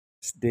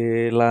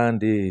The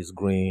land is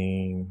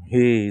green,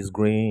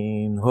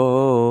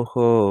 ho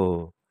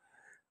ho.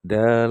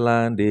 The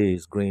land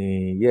is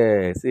green,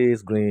 yes,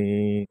 it's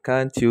green.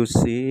 Can't you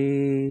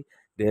see?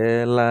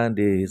 The land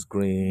is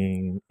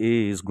green,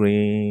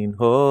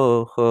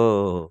 ho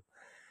ho.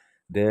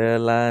 The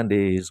land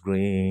is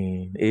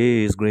green.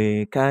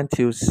 Can't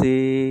you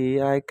see?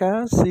 I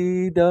can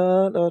see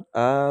the Lord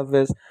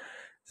harvest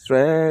is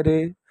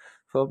ready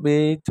for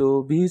me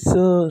to be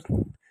sown.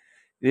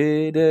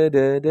 Da, da,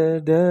 da, da,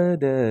 da,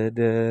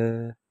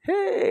 da.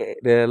 Hey,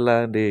 the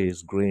land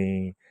is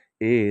green,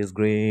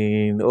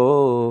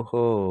 oh,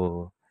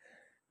 oh.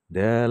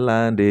 The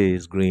land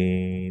is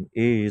green,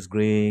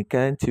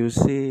 can't you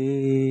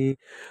see?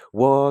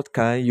 What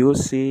can you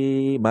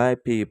see, my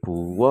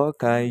people? What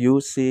can you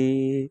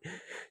see?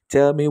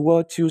 Tell me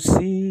what you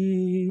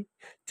see.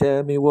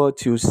 Tell me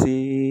what you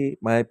see,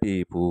 my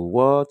people.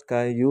 What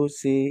can you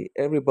see?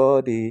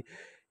 Everybody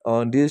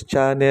on this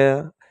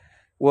channel,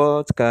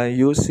 what can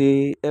you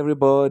see?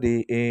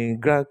 Everybody in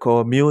grand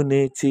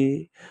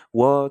community,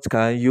 what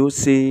can you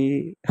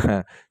see?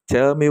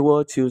 Tell me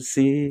what you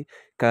see.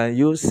 Can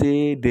you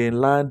see the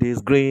land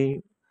is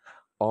green?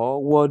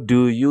 Or what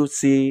do you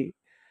see?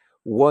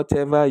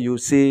 Whatever you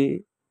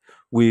see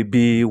will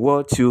be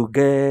what you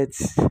get.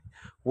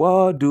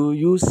 What do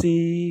you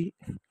see?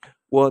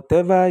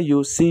 Whatever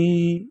you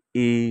see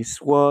is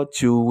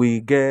what you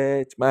will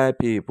get, my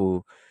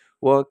people.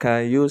 What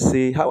can you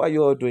see? How are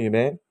you all doing,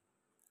 man?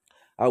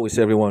 How is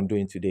everyone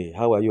doing today?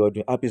 How are you all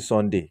doing? Happy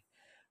Sunday.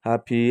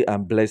 Happy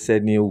and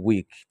blessed new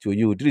week to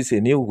you. This is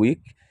a new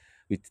week.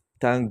 We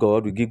thank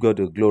God, we give God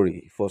the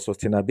glory for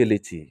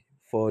sustainability,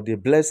 for the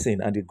blessing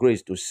and the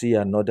grace to see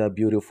another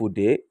beautiful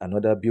day,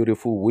 another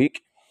beautiful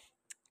week.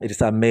 It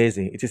is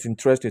amazing. It is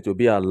interesting to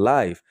be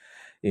alive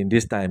in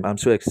this time. I'm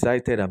so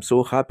excited. I'm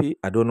so happy.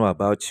 I don't know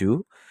about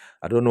you.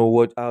 I don't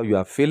know how you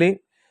are feeling,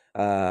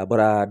 but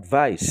I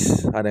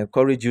advise and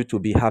encourage you to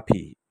be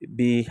happy.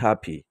 Be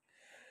happy.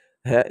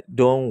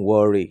 Don't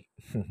worry.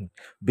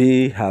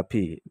 Be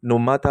happy. No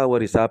matter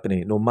what is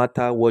happening, no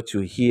matter what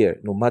you hear,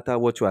 no matter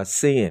what you are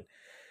seeing.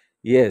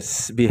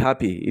 Yes, be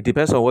happy. It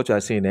depends on what you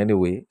are seeing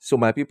anyway. So,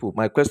 my people,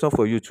 my question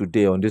for you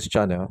today on this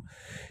channel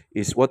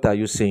is, what are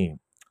you seeing?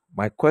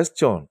 My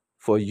question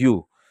for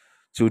you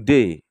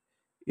today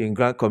in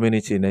Grand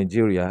Community in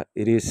Nigeria,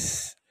 it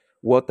is,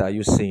 what are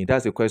you seeing?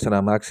 That's the question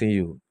I'm asking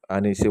you.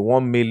 And it's a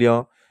 1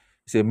 million,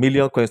 it's a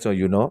million question,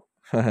 you know.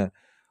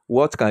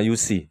 What can you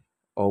see?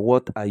 Or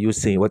what are you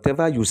seeing?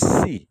 Whatever you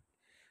see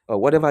or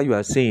whatever you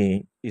are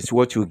seeing is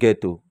what you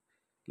get to.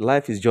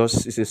 Life is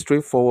just, it's a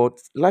straightforward,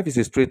 life is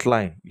a straight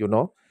line, you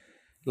know.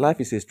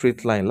 Life is a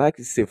straight line. Life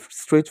is a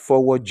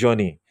straightforward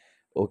journey.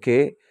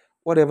 Okay?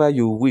 Whatever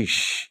you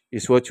wish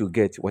is what you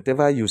get.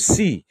 Whatever you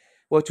see,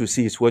 what you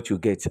see is what you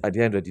get at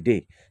the end of the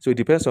day. So it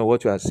depends on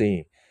what you are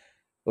saying.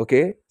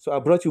 Okay? So I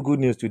brought you good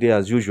news today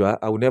as usual.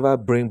 I will never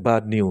bring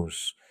bad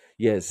news.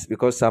 Yes,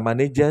 because I'm an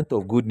agent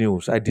of good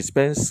news. I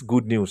dispense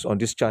good news on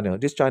this channel.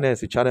 This channel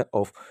is a channel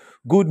of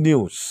good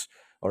news.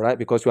 All right?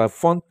 Because we are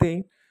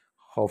fountain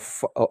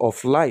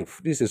of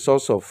life. This is a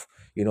source of,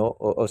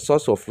 a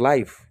source of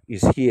life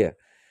is here.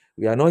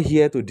 We are not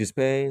here to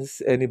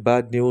dispense any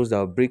bad news that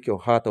will break your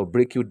heart or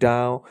break you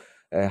down,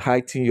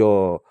 heighten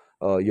your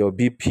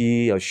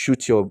BP or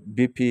shoot your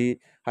BP,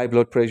 high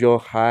blood pressure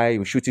high.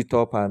 You shoot it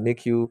up and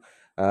make you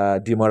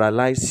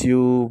demoralize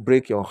you,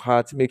 break your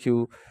heart, make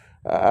you.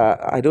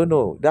 I don't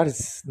know. That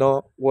is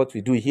not what we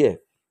do here.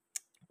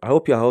 I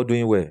hope you are all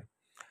doing well.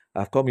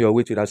 I've come your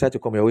way to. I decided to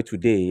come your way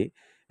today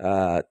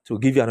to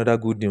give you another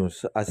good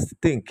news. I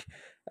think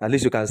at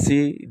least you can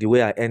see the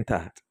way I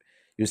entered.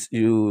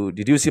 You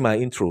did you see my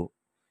intro?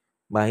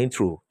 My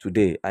intro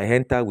today. I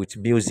enter with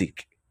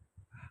music.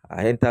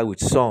 I enter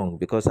with song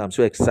because I'm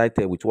so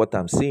excited with what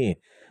I'm seeing.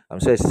 I'm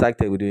so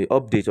excited with the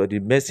update or the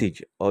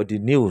message or the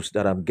news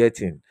that I'm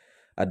getting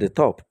at the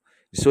top.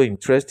 It's so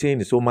interesting.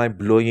 It's so mind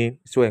blowing.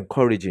 So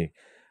encouraging,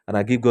 and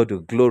I give God the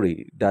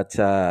glory that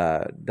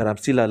I'm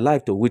still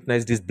alive to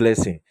witness this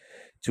blessing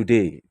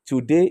today.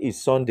 Today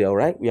is Sunday. All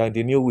right, we are in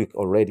the new week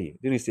already.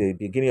 This is the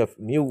beginning of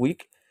new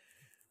week.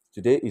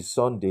 Today is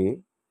Sunday.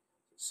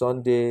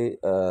 Sunday.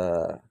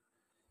 The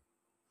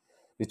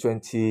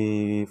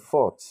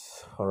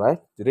 24th. All right.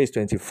 Today is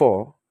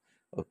 24.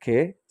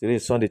 Okay. Today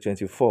is Sunday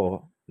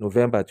 24,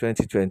 November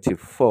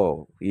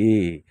 2024.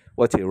 Yeah.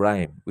 What a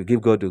rhyme. We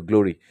give God the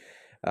glory.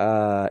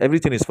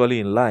 Everything is falling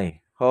in line.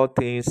 All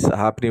things are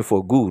happening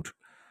for good.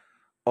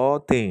 All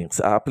things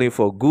are happening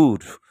for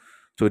good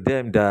to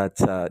them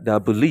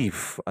that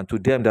believe, and to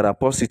them that are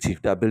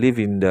positive, that believe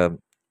in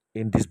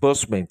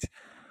disbursement.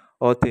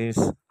 All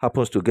things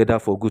happens together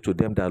for good to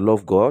them that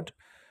love God,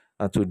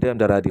 and to them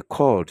that are the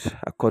called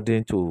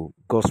according to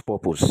God's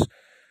purpose.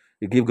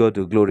 We give God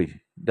the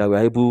glory that we're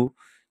able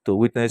to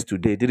witness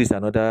today. This is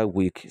another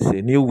week. It's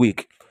a new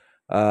week.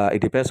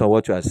 It depends on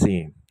what you are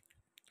seeing.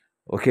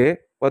 Okay,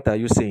 what are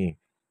you seeing?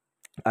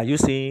 Are you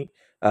seeing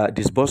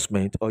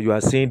disbursement, or you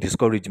are seeing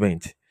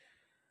discouragement?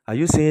 Are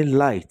you seeing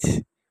light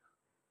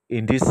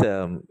in this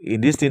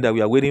thing that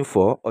we are waiting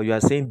for, or you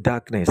are seeing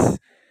darkness?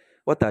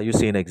 What are you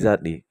seeing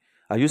exactly?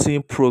 Are you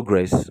seeing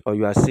progress, or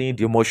you are seeing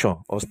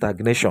demotion or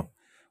stagnation?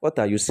 What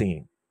are you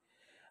seeing?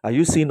 Are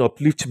you seeing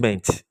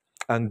upliftment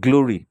and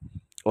glory?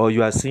 Or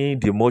you are seeing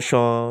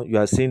demotion, you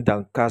are seeing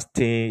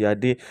downcasting,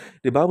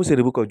 the Bible says in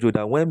the book of Job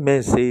that when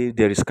men say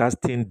there is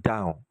casting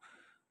down,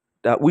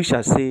 that we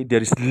shall say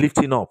there is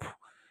lifting up.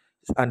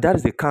 And that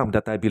is the camp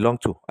that I belong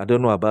to. I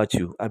don't know about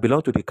you. I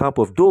belong to the camp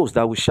of those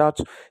that will shout,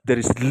 there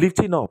is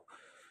lifting up.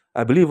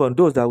 I believe on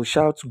those that will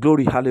shout,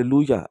 glory,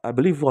 hallelujah. I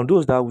believe on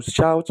those that will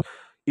shout,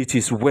 it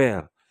is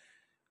well,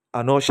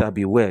 and all shall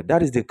be well.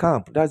 That is the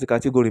camp. That's the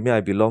category me I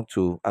belong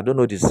to. I don't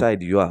know the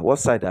side you are. What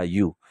side are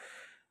you?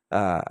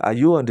 Are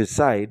you on the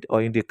side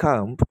or in the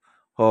camp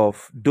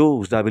of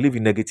those that believe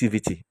in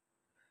negativity?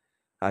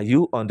 Are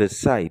you on the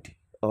side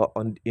or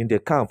in the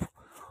camp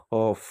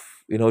of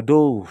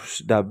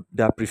those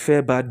that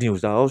prefer bad news,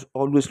 that are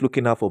always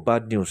looking out for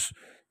bad news,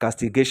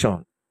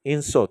 castigation,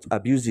 insults,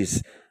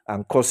 abuses,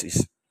 and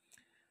curses?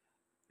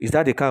 Is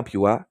that the camp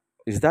you are?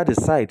 Is that the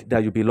side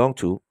that you belong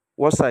to?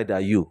 What side are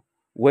you?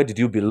 Where did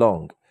you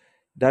belong?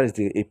 That is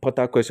the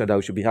important question that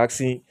we should be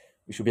asking.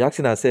 We should be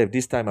asking ourselves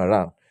this time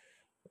around.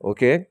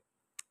 Okay.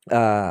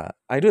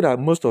 I know that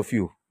most of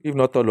you, if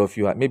not all of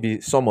you,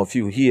 maybe some of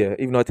you here,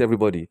 if not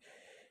everybody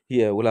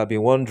here, will have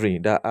been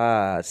wondering that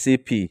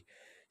CP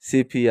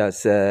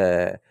has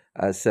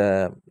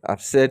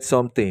said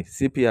something.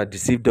 CP has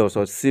deceived us,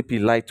 or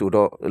CP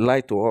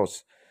lied to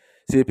us.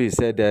 CP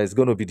said there's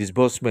going to be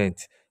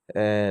disbursement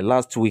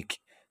last week,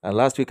 and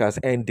last week has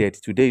ended.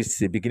 Today is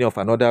the beginning of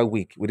another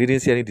week. We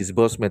didn't see any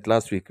disbursement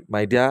last week.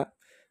 My dear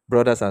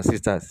brothers and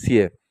sisters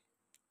here,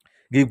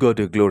 give God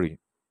the glory.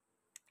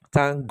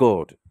 Thank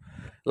God.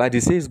 Like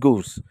the saying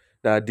goes,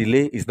 that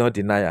delay is not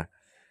denial.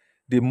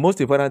 The most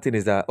important thing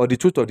is that, or the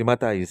truth of the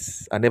matter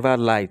is, I never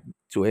lied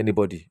to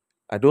anybody.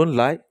 I don't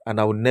lie,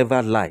 and I will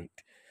never lie.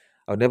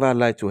 I'll never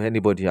lie to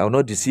anybody. I will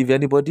not deceive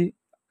anybody.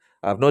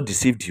 I have not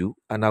deceived you,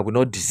 and I will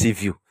not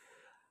deceive you.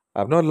 I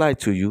have not lied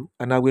to you,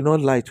 and I will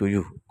not lie to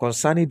you.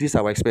 Concerning this,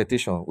 our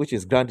expectation, which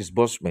is grand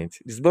disbursement.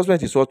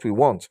 Disbursement is what we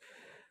want,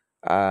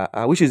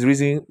 which is the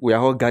reason we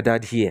are all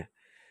gathered here.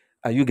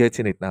 Are you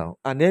getting it now?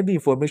 And any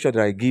information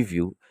that I give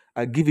you,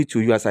 I give it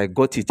to you as I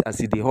got it, as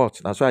it is hot.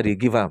 That's why they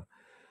give them.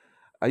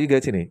 Are you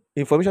getting it?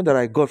 Information that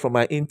I got from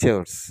my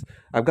intels.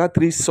 I've got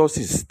three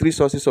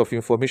sources of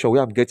information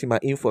where I'm getting my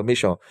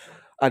information.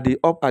 At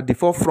the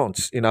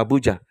forefront in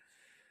Abuja,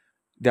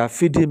 they are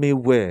feeding me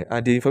well,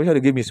 and the information they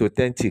give me is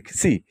authentic.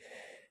 See,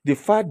 the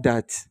fact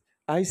that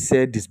I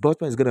said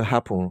disbursement is going to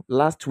happen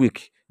last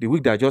week, the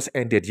week that just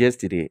ended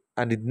yesterday,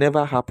 and it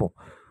never happened,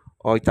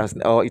 or it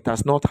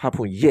has not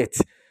happened yet,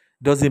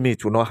 doesn't mean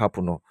it will not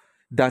happen. No.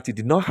 That it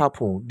did not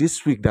happen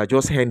this week that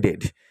just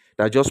ended,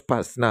 that just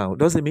passed now,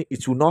 doesn't mean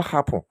it will not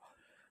happen.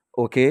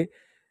 Okay,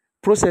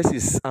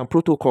 processes and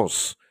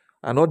protocols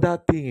and other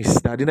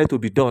things that needed to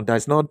be done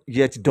that's not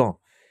yet done.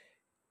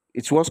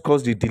 It's what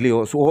caused the delay,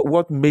 or so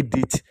what made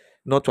it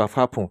not to have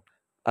happened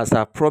as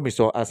I promised,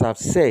 or as I've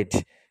said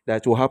that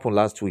it will happen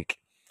last week.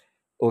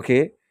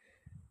 Okay,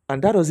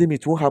 and that doesn't mean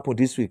it won't happen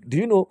this week. Do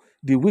you know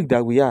the week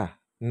that we are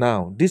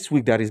now, this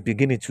week that is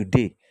beginning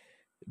today,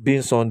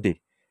 being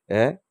Sunday,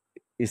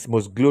 it's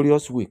most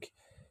glorious week.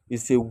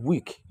 It's a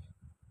week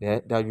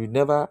that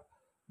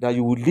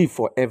you will live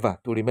forever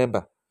to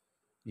remember.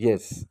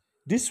 Yes.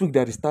 This week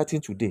that is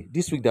starting today,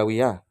 this week that we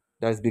are,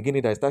 that is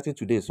beginning, that is starting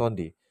today,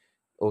 Sunday,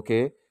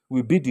 okay,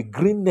 will be the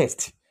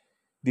greenest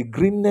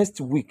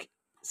week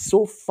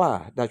so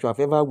far that you have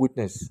ever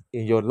witnessed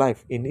in your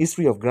life, in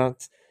history of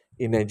grant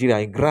in Nigeria,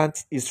 in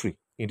grant history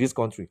in this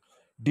country.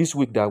 This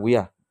week that we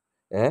are,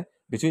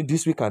 between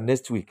this week and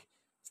next week,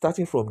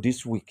 starting from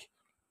this week,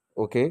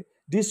 okay,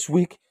 this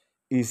week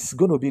is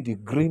going to be the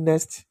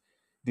greenest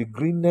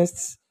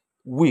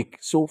week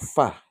so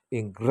far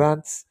in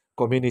grant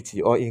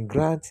community, or in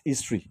grant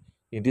history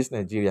in this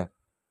Nigeria.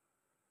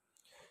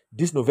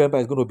 This November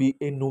is going to be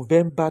a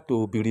November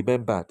to be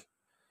remembered,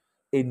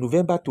 a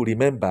November to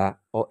remember,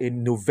 or a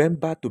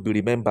November to be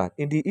remembered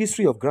in the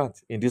history of grant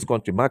in this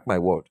country. Mark my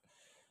word.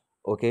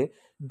 Okay,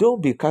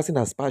 don't be casting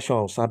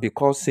aspersions and be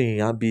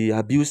cursing and be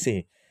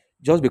abusing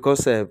just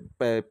because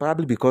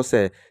probably because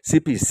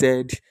CP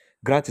said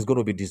grant is going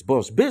to be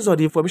disbursed based on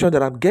the information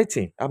that I'm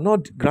getting. I'm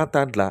not grant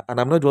handler, and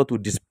I'm not going to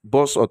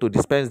disburse or to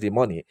dispense the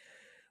money.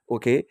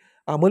 Okay,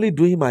 I'm only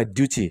doing my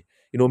duty,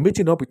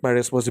 meeting up with my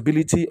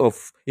responsibility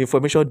of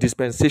information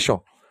dispensation,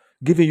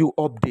 giving you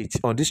updates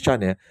on this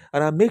channel,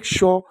 and I make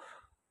sure,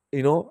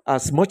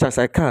 as much as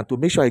I can, to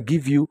make sure I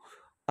give you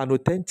an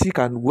authentic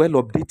and well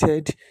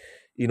updated,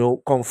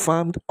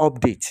 confirmed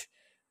update.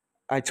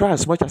 I try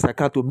as much as I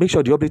can to make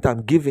sure the update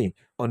I'm giving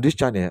on this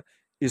channel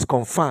is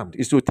confirmed,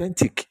 is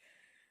authentic.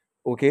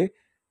 Okay,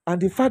 and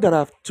the fact that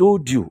I've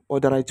told you, or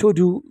that I told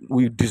you,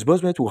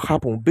 disbursement will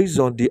happen based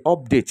on the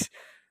update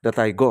that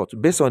I got,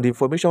 based on the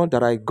information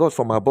that I got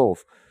from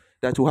above,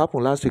 that will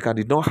happen last week and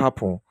did not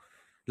happen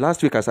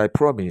last week as I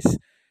promised,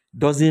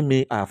 doesn't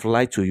mean I have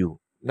lied to you.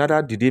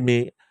 Neither did it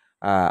mean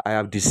I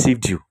have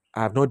deceived you.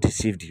 I have not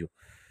deceived you.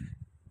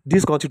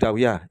 This country that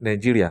we are,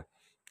 Nigeria,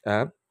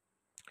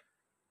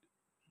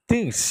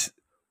 things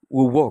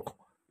will work.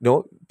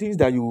 Things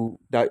that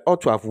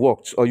ought to have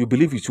worked or you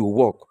believe it will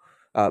work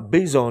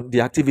based on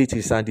the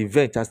activities and the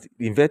event as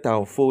the event are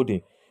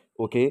unfolding.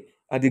 Okay,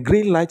 and the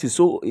green light is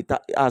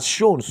has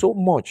shown so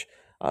much,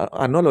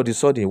 and all of a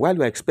sudden, while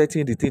we're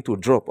expecting the thing to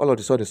drop, all of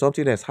a sudden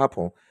something has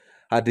happened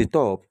at the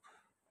top,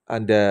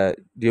 and the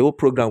whole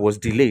program was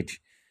delayed,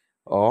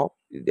 or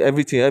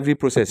every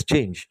process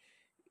changed.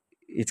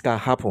 It can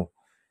happen.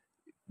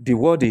 The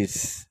word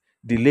is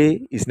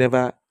delay is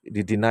never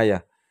the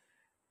denier.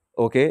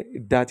 Okay,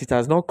 that it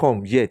has not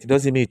come yet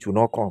doesn't mean it will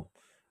not come.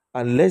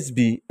 And let's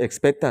be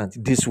expectant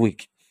this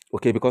week,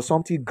 okay, because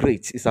something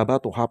great is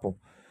about to happen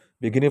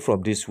beginning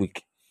from this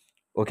week.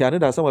 Okay, I know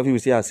that some of you will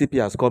say,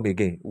 CP has come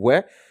again.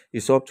 Well,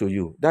 it's up to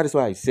you. That is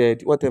why I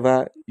said,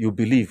 whatever you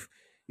believe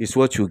is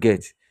what you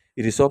get.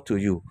 It is up to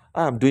you.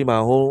 I'm playing my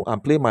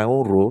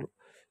own role,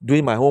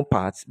 doing my own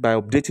part by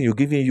updating you,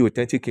 giving you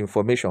authentic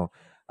information.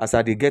 As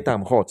I get,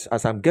 I'm hot.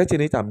 As I'm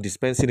getting it, I'm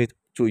dispensing it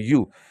to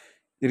you.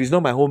 It is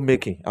not my own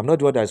making. I'm not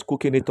the one that is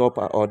cooking it up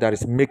or that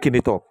is making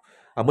it up.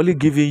 I'm only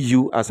giving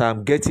you as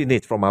I'm getting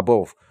it from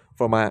above,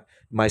 from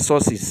my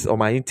sources or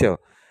my intel.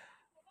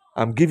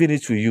 I'm giving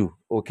it to you,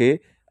 okay?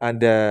 And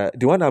the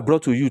one I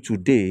brought to you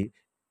today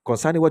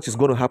concerning what is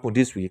going to happen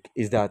this week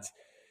is that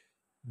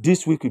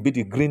this week will be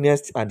the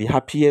greenest and the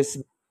happiest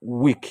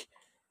week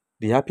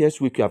you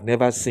have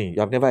never seen,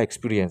 you have never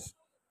experienced.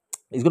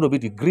 It's going to be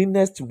the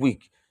greenest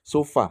week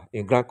so far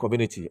in Grant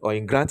community or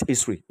in Grant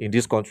history in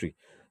this country.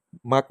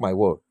 Mark my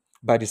word.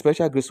 By the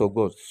special grace of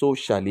God, so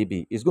shall it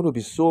be. It's going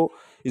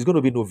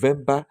to be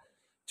November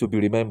to be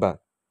remembered.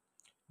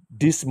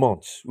 This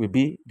month will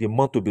be the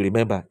month to be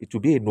remembered. It will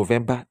be in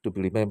November to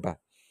be remembered.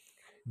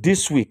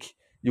 This week,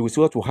 you will see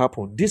what will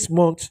happen. This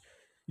month,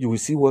 you will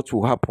see what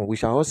will happen. We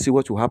shall all see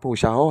what will happen. We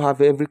shall all have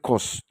every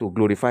cause to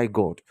glorify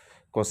God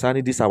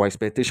concerning this, our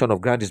expectation of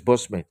grand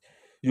disbursement.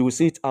 You will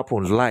see it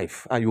happen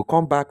live, and you will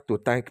come back to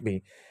thank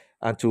me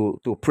and to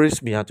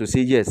praise me and to say,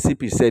 yes,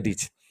 CP said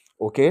it.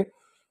 Okay?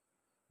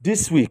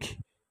 This week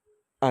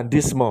and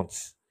this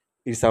month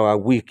is our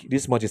week.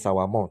 This month is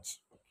our month.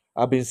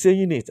 I've been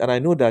saying it, and I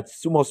know that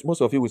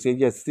most of you will say,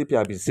 yes, CP,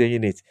 I've been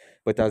saying it,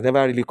 but it has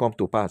never really come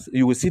to pass.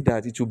 You will see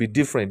that it will be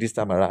different this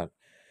time around.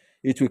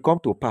 It will come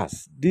to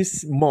pass.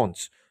 This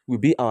month will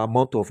be our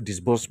month of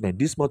disbursement.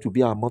 This month will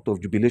be our month of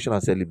jubilation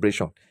and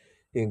celebration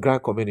in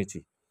Grand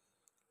Community.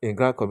 In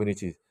Grand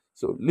Community.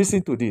 So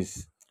listen to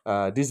this,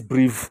 this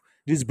brief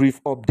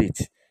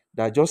update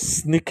that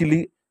just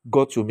sneakily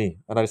got to me,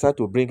 and I decided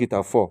to bring it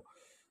up for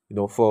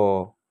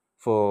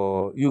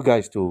you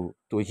guys to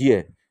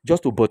hear,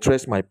 just to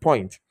buttress my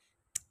point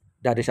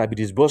that there shall be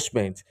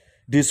disbursement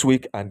this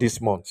week and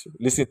this month.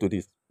 Listen to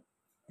this.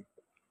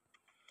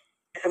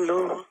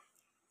 Hello,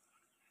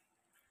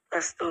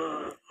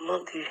 Pastor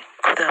Monday.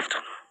 Good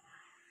afternoon.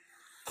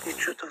 The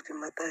truth of the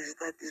matter is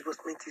that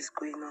disbursement is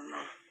going on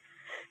now.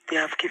 They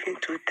have given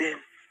to them.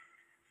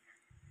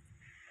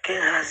 Ken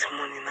has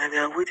money now. They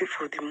are waiting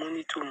for the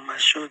money to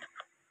mature.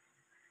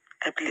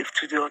 I believe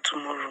today or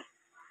tomorrow.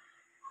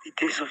 The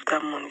days of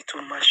that money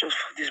to mature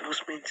for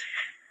disbursement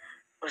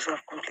must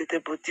have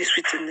completed. But this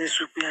week and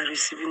next week we are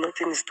receiving.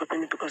 Nothing is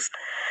stopping it because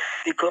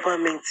the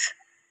government,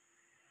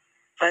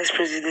 Vice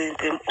President,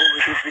 them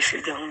all, they've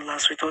received their own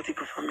last with all the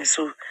government.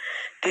 So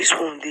this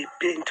one, they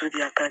pay into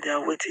the account. They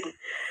are waiting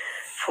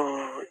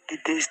for the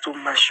days to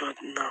mature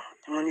now.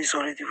 The money is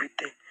already with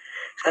them.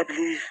 So I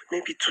believe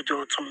maybe today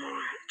or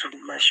tomorrow to be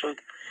matured,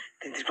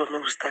 then the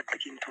government will start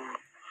clicking to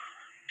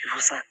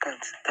people's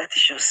accounts. That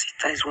is just it.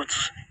 That is what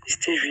is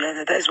stage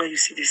reality. That is why you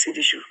see they say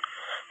they should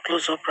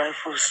close up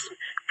rifles.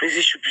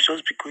 Praises should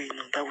just be going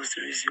on. That was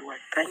the reason why.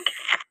 Thank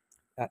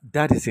you.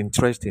 That is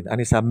interesting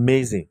and it's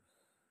amazing.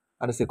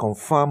 And it's a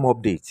confirmed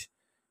update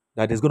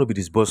that there's going to be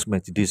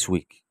disbursement this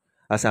week.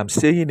 As I'm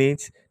saying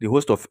it, the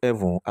host of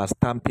heaven are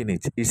stamping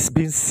it. It's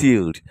been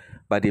sealed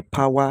by the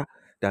power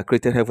that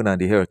created heaven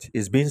and the earth.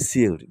 It's been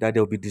sealed that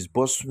there will be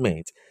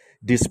disbursement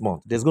this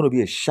month. There's going to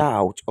be a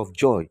shout of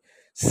joy,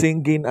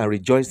 singing and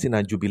rejoicing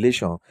and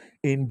jubilation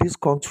in this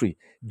country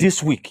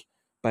this week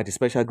by the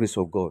special grace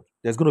of God.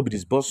 There's going to be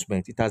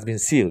disbursement. It has been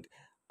sealed.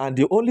 And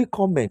the only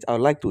comment I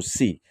would like to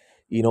see,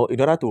 in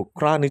order to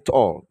crown it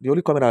all, the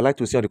only comment I'd like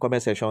to see on the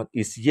comment section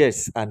is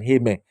yes and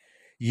amen.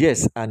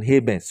 Yes and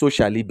amen. So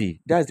shall it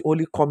be. That's the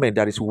only comment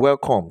that is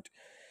welcomed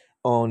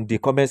on the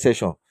comment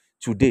section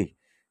today.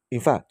 In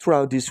fact,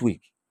 throughout this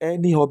week,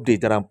 any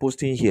update that I'm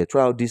posting here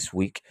throughout this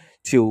week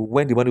till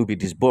when the money will be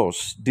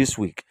disbursed this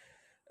week,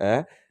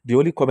 the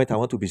only comment I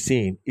want to be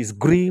seeing is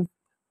green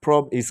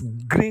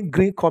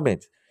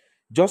comment.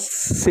 Just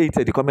say it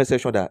in the comment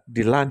section that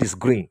the land is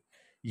green.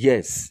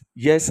 Yes,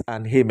 yes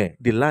and amen.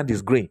 The land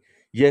is green.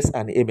 Yes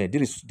and amen.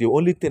 This is the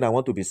only thing I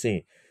want to be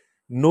saying.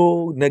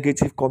 No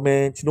negative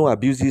comments, no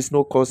abuses,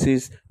 no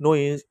curses, no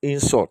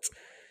insults.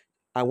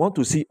 I want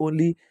to see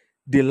only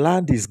the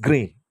land is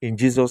green in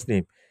Jesus'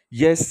 name.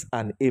 Yes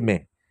and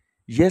amen.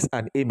 Yes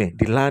and amen.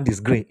 The land is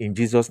green in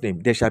Jesus'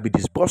 name. There shall be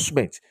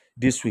disbursement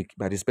this week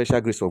by the special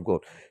grace of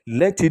God.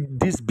 Let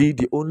this be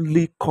the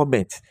only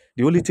comment,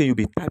 the only thing you'll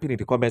be typing in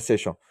the comment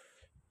section.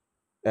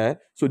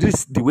 So this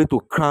is the way to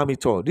cram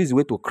it all. This is the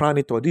way to crown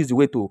it all. This is the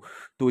way to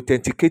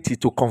authenticate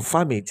it, to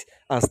confirm it,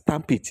 and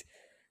stamp it.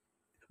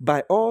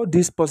 By all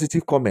these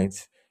positive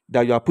comments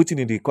that you are putting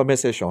in the comment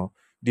section,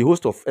 the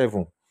host of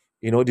heaven,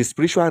 the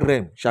spiritual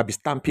realm shall be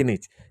stamping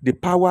it. The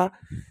power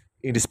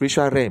in the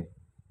spiritual realm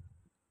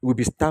will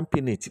be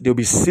stamping it. They'll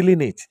be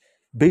sealing it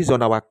based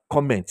on our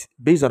comment,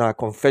 based on our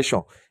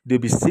confession. They'll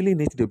be sealing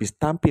it, they'll be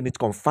stamping it,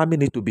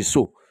 confirming it to be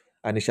so,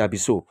 and it shall be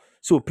so.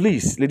 So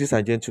please, ladies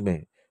and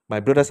gentlemen, my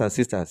brothers and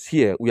sisters,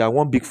 here we are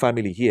one big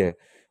family here.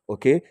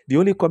 Okay. The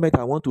only comment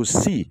I want to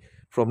see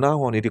from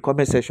now on in the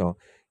comment section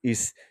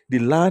is the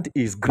land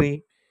is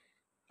green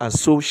and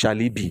so shall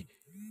it be.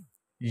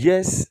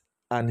 Yes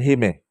and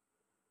amen.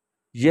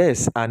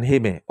 Yes and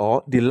amen.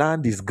 Or the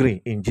land is green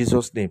in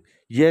Jesus' name.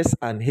 Yes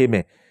and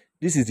amen.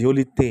 This is the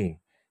only thing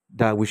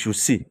that we should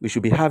see. We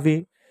should be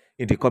having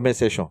in the comment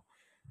section.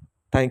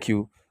 Thank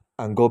you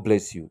and God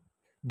bless you.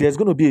 There's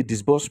going to be a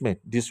disbursement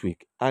this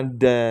week, and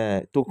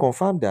to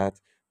confirm that,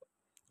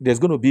 there's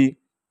going to be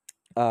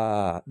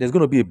a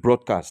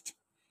broadcast.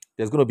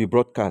 There's going to be a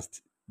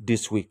broadcast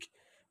this week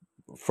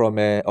from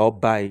or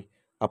by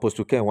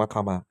Apostle Ken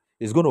Wakama.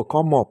 It's going to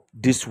come up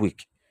this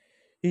week.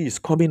 He is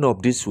coming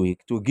up this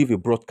week to give a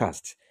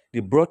broadcast. The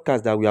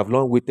broadcast that we have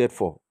long waited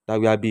for, that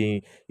we have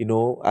been,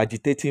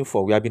 agitating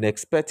for, we have been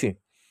expecting,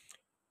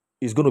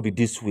 is going to be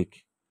this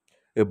week.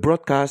 A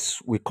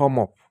broadcast will come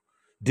up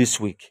this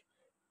week.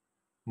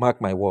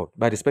 Mark my word.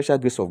 By the special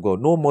grace of God,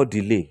 no more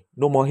delay,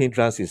 no more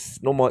hindrances,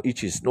 no more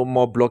itches, no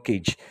more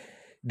blockage.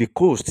 The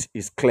coast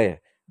is clear.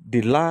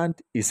 The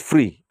land is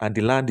free and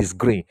the land is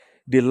green.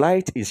 The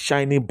light is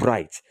shining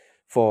bright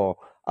for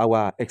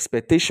our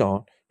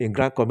expectation in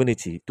Grand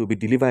Community to be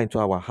delivered into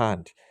our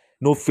hand.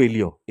 No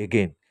failure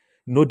again.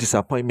 No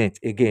disappointment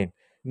again.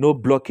 No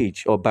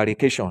blockage or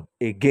barricade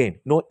again.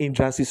 No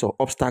hindrances or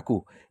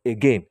obstacle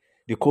again.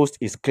 The coast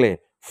is clear.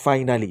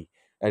 Finally,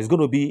 there's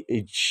going to be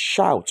a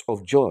shout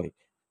of joy,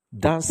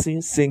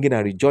 dancing, singing,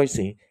 and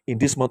rejoicing in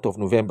this month of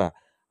November.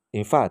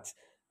 In fact,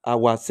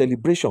 our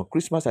celebration,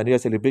 Christmas and New Year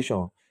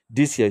celebration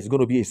this year is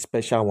going to be a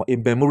special one, a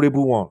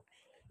memorable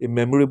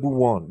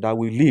one that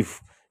we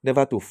live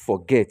never to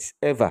forget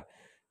ever,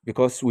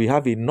 because we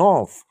have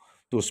enough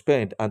to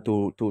spend and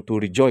to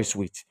rejoice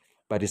with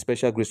by the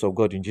special grace of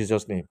God in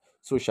Jesus' name.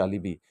 So shall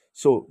it be.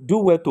 So do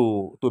well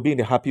to be in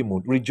a happy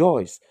mood.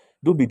 Rejoice.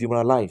 Don't be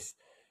demoralized.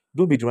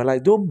 Don't be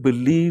demoralized. Don't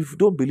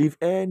believe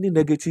any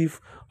negative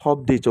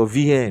update or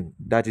VN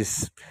that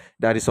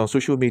is on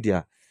social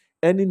media.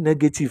 Any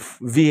negative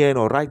VN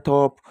or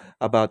write-up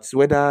about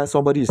whether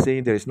somebody is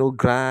saying there is no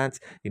grant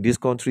in this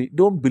country,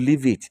 don't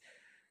believe it.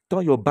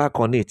 Turn your back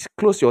on it.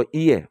 Close your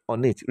ear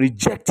on it.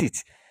 Reject it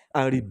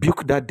and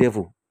rebuke that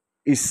devil.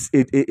 It's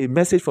a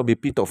message from a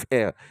pit of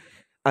hell.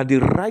 And the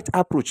right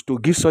approach to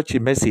give such a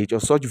message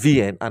or such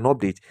VN an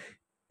update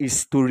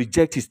is to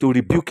reject it, to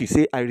rebuke it.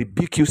 Say, I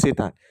rebuke you,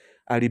 Satan.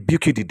 I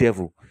rebuke you, the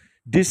devil.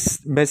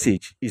 This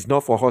message is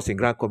not for us in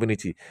Grand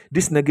Community.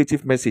 This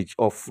negative message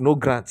of no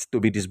grants to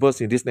be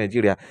disbursed in this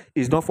Nigeria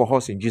is not for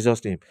us in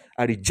Jesus' name.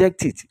 I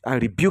reject it. I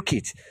rebuke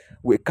it.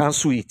 We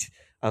cancel it.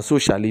 And so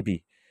shall it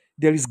be.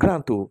 There is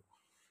grant. Oh.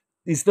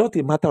 It's not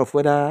a matter of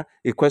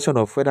a question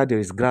of whether there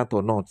is grant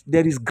or not.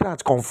 There is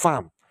grant,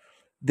 confirmed.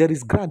 There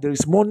is grant. There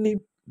is money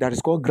that is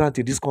called grant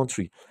in this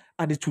country.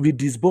 And it will be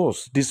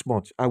disbursed this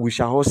month. And we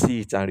shall all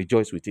see it and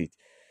rejoice with it.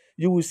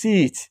 You will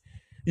see it.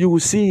 You will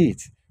see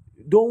it.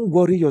 Don't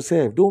worry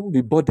yourself. Don't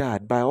be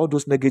bothered by all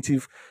those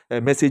negative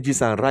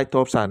messages and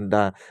write-ups and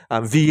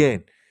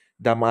VN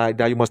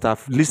that you must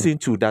have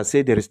listened to that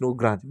say there is no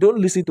grant. Don't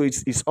listen to it.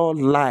 It's all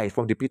lie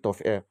from the pit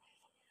of hell.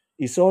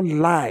 It's all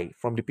lie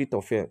from the pit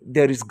of hell.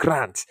 There is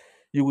grant.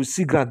 You will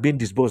see grant being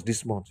disbursed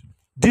this month.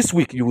 This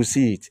week, you will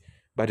see it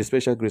by the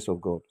special grace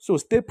of God. So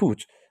stay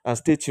put and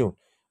stay tuned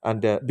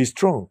and be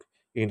strong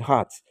in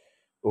heart.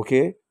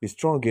 Okay? Be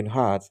strong in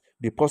heart.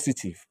 Be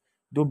positive.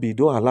 Don't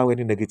allow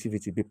any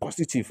negativity. Be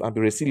positive and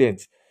be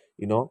resilient,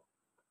 you know,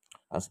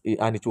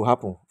 and it will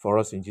happen for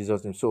us in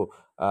Jesus' name. So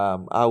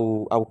I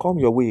will come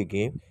your way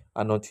again,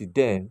 and until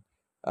then,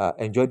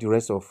 enjoy the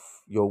rest of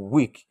your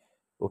week.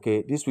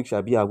 Okay, this week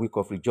shall be a week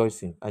of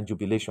rejoicing and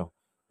jubilation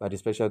by the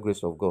special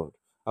grace of God.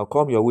 I'll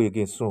come your way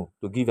again soon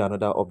to give you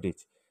another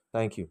update.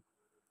 Thank you.